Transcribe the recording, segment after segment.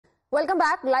Welcome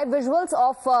back. Live visuals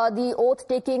of the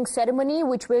oath-taking ceremony,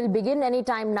 which will begin any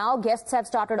time now. Guests have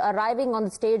started arriving on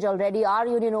the stage already. Our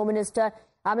Union Home Minister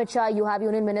Amit Shah, you have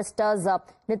Union Ministers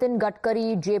Nitin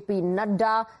Gadkari, JP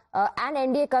Nadda, and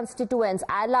NDA constituents,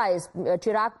 allies,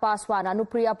 Chirag Paswan,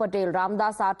 Anupriya Patel,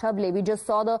 Ramdas Athable. We just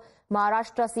saw the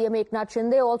Maharashtra CM Eknath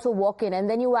Shinde also walk in. And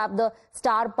then you have the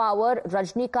star power,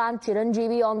 Rajnikant,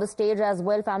 Chiranjeevi on the stage as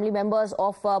well, family members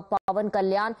of Pawan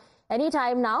Kalyan.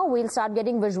 Anytime now, we'll start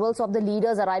getting visuals of the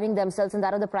leaders arriving themselves, and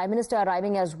that of the Prime Minister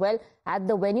arriving as well at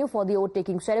the venue for the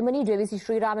oath-taking ceremony. JVC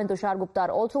Sriram and Tushar Gupta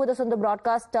are also with us on the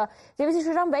broadcast. JVC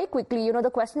Sriram, very quickly, the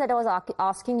question that I was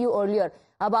asking you earlier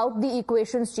about the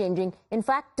equations changing. In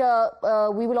fact,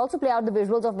 we will also play out the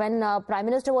visuals of when Prime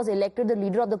Minister was elected the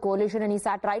leader of the coalition, and he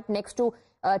sat right next to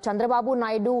Chandrababu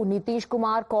Naidu, Nitish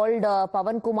Kumar, called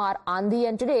Pawan Kumar Andhi,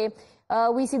 and today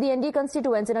we see the NDA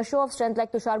constituents in a show of strength,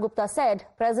 like Tushar Gupta said,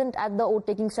 present at the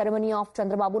oath-taking ceremony of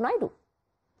Chandrababu Naidu.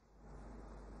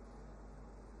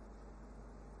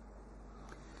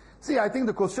 See, I think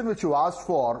the question which you asked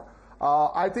for,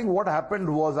 I think what happened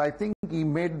was, I think he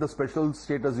made the special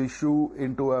status issue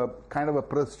into a kind of a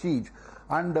prestige,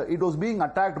 and it was being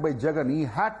attacked by Jagan. He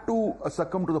had to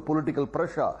succumb to the political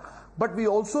pressure. But we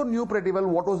also knew pretty well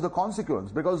what was the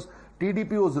consequence, because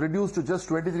TDP was reduced to just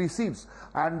 23 seats,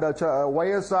 and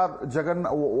YSR Jagan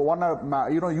won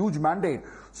a huge mandate.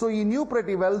 So he knew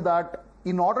pretty well that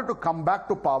in order to come back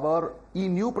to power, he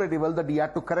knew pretty well that he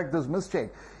had to correct this mistake.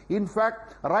 In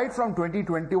fact, right from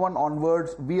 2021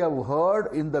 onwards, we have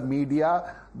heard in the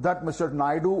media that Mr.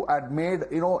 Naidu had made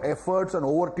efforts and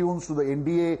overtunes to the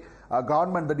NDA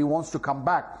government that he wants to come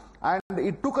back. And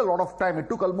it took a lot of time. It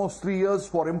took almost 3 years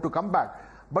for him to come back.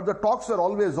 But the talks were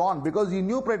always on, because he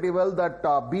knew pretty well that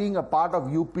being a part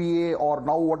of UPA, or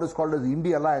now what is called as the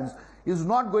India Alliance, is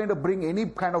not going to bring any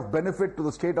kind of benefit to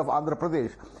the state of Andhra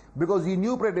Pradesh, because he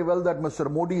knew pretty well that Mr.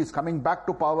 Modi is coming back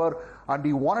to power and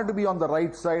he wanted to be on the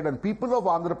right side. And people of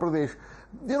Andhra Pradesh,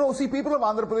 people of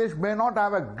Andhra Pradesh may not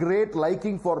have a great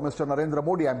liking for Mr. Narendra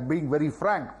Modi, I'm being very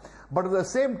frank. But at the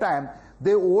same time,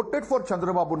 they voted for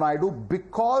Chandrababu Naidu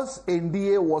because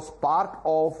NDA was part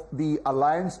of the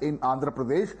alliance in Andhra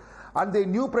Pradesh, and they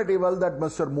knew pretty well that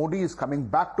Mr. Modi is coming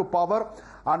back to power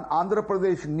and Andhra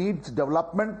Pradesh needs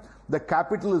development. The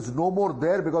capital is no more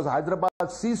there, because Hyderabad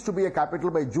ceased to be a capital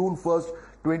by June 1st,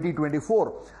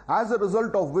 2024. As a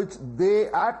result of which, they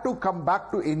had to come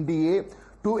back to NDA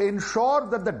to ensure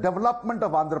that the development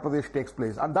of Andhra Pradesh takes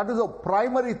place. And that is a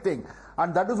primary thing.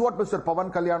 And that is what Mr.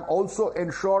 Pawan Kalyan also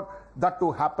ensured that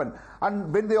to happen.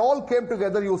 And when they all came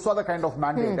together, you saw the kind of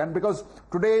mandate. And because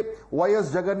today,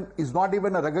 YS Jagan is not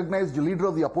even a recognized leader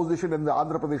of the opposition in the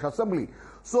Andhra Pradesh Assembly.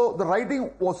 So the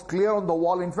writing was clear on the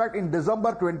wall. In fact, in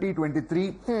December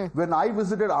 2023, when I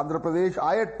visited Andhra Pradesh,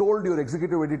 I had told your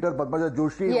executive editor, Padmaja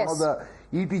Joshi, in one of the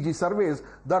ETG surveys,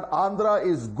 that Andhra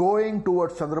is going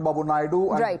towards Chandrababu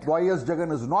Naidu, and YS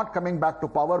Jagan is not coming back to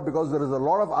power, because there is a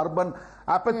lot of urban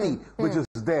apathy which is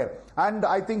there. And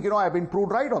I think, I've been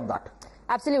proved right on that.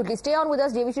 Absolutely. Stay on with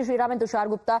us, JVC Sriram and Tushar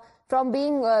Gupta. From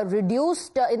being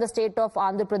reduced in the state of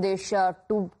Andhra Pradesh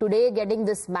to today getting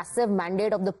this massive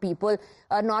mandate of the people,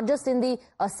 not just in the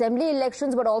assembly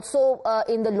elections, but also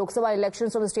in the Lok Sabha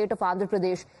elections of the state of Andhra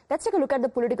Pradesh. Let's take a look at the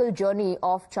political journey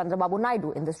of Chandrababu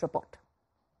Naidu in this report.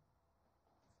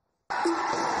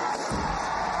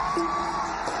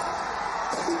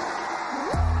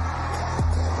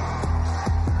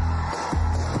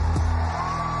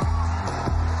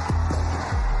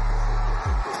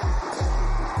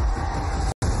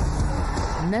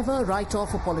 Never write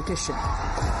off a politician.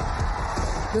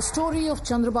 The story of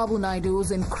Chandrababu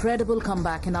Naidu's incredible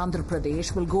comeback in Andhra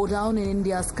Pradesh will go down in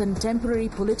India's contemporary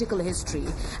political history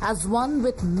as one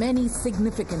with many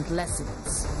significant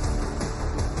lessons.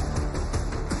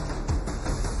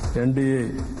 NDA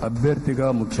అభ్యర్థిగా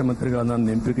ముఖ్యమంత్రిగా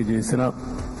నన్ను ఎంపిక చేసిన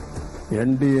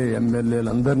NDA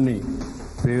ఎమ్మెల్యేలందరినీ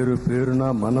పేరు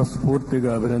పేరున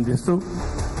మనస్ఫూర్తిగా అభినందిస్తూ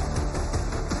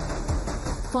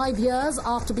 5 years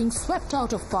after being swept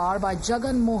out of power by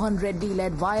Jagan Mohan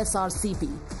Reddy-led YSRCP,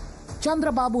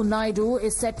 Chandrababu Naidu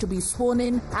is set to be sworn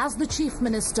in as the Chief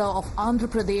Minister of Andhra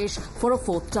Pradesh for a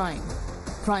 4th time.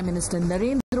 Prime Minister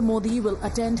Narendra Modi will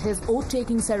attend his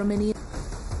oath-taking ceremony.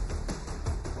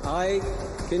 I,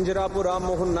 Chandrababu Ram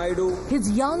Mohan Naidu. His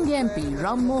young MP,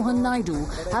 Ram Mohan Naidu,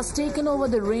 has taken over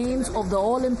the reins of the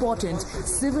all-important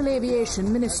Civil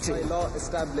Aviation Ministry.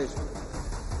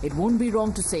 It won't be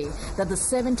wrong to say that the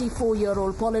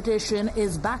 74-year-old politician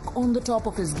is back on the top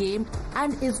of his game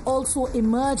and is also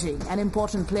emerging an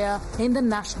important player in the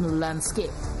national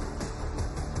landscape.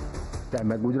 चाहे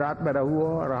मैं गुजरात में रहूँ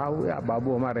रहा हूँ या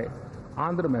बाबू हमारे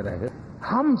आंध्र में रहे,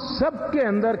 हम सबके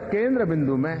अंदर केंद्र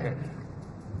बिंदु में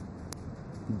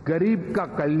गरीब का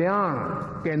कल्याण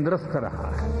केंद्रस्थ रहा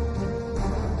है.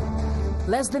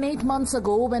 Less than 8 months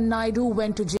ago, when Naidu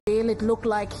went to jail, it looked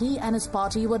like he and his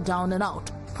party were down and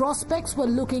out. Prospects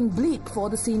were looking bleak for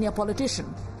the senior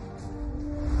politician.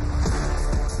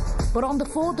 But on the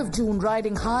 4th of June,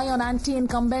 riding high on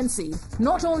anti-incumbency,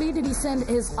 not only did he send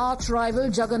his arch-rival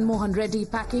Jagan Mohan Reddy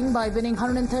packing by winning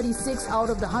 136 out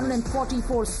of the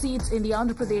 144 seats in the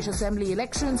Andhra Pradesh Assembly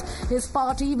elections, his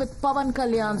party with Pawan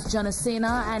Kalyan's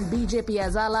Janasena and BJP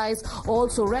as allies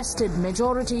also wrested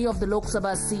majority of the Lok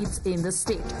Sabha seats in the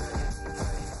state.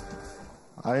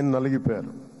 ఆయన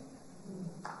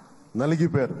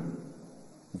నలిగిపోయారు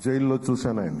జైల్లో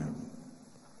చూశాను ఆయన.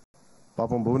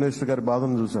 పాపం భువనేశ్వర్ గారి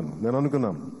బాధను చూశాను. నేను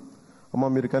అనుకున్నాను, అమ్మ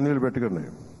మీరు కన్నీళ్లు పెట్టుకుని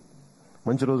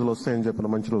మంచి రోజులు వస్తాయని చెప్పిన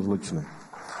మంచి రోజులు వచ్చినాయి.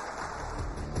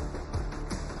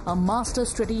 A master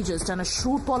strategist and a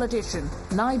shrewd politician,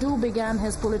 Naidu began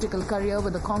his political career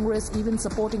with the Congress, even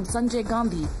supporting Sanjay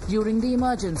Gandhi during the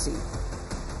emergency.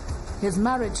 His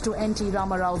marriage to N.T.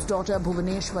 Ramarao's daughter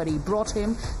Bhuvaneshwari brought him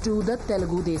to the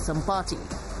Telugu Desam party.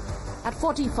 At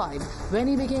 45, when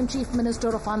he became Chief Minister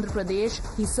of Andhra Pradesh,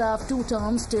 he served 2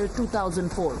 terms till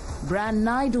 2004. Brand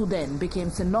Naidu then became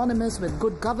synonymous with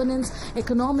good governance,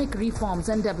 economic reforms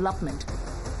and development.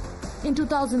 In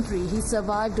 2003, he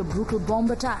survived a brutal bomb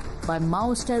attack by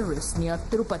Maoist terrorists near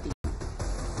Tirupati.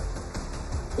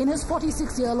 In his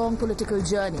 46-year-long political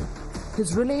journey,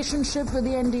 his relationship with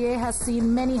the NDA has seen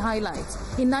many highlights.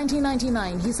 In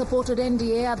 1999, he supported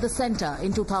NDA at the centre.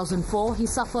 In 2004, he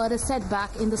suffered a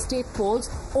setback in the state polls,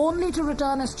 only to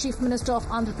return as Chief Minister of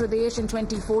Andhra Pradesh in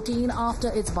 2014 after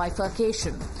its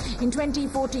bifurcation. In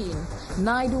 2014,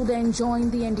 Naidu then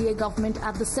joined the NDA government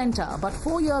at the centre, but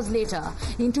 4 years later,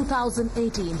 in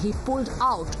 2018, he pulled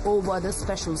out over the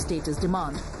special status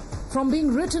demand. From being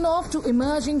written off to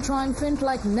emerging triumphant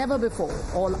like never before,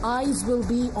 all eyes will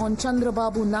be on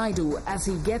Chandrababu Naidu as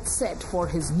he gets set for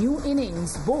his new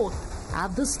innings both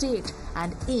at the state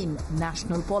and in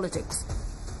national politics.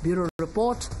 Bureau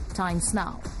Report, Times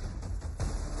Now.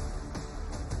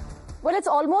 Well,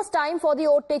 it's almost time for the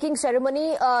oath-taking ceremony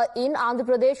in Andhra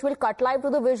Pradesh. We'll cut live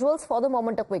to the visuals. For the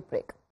moment, a quick break.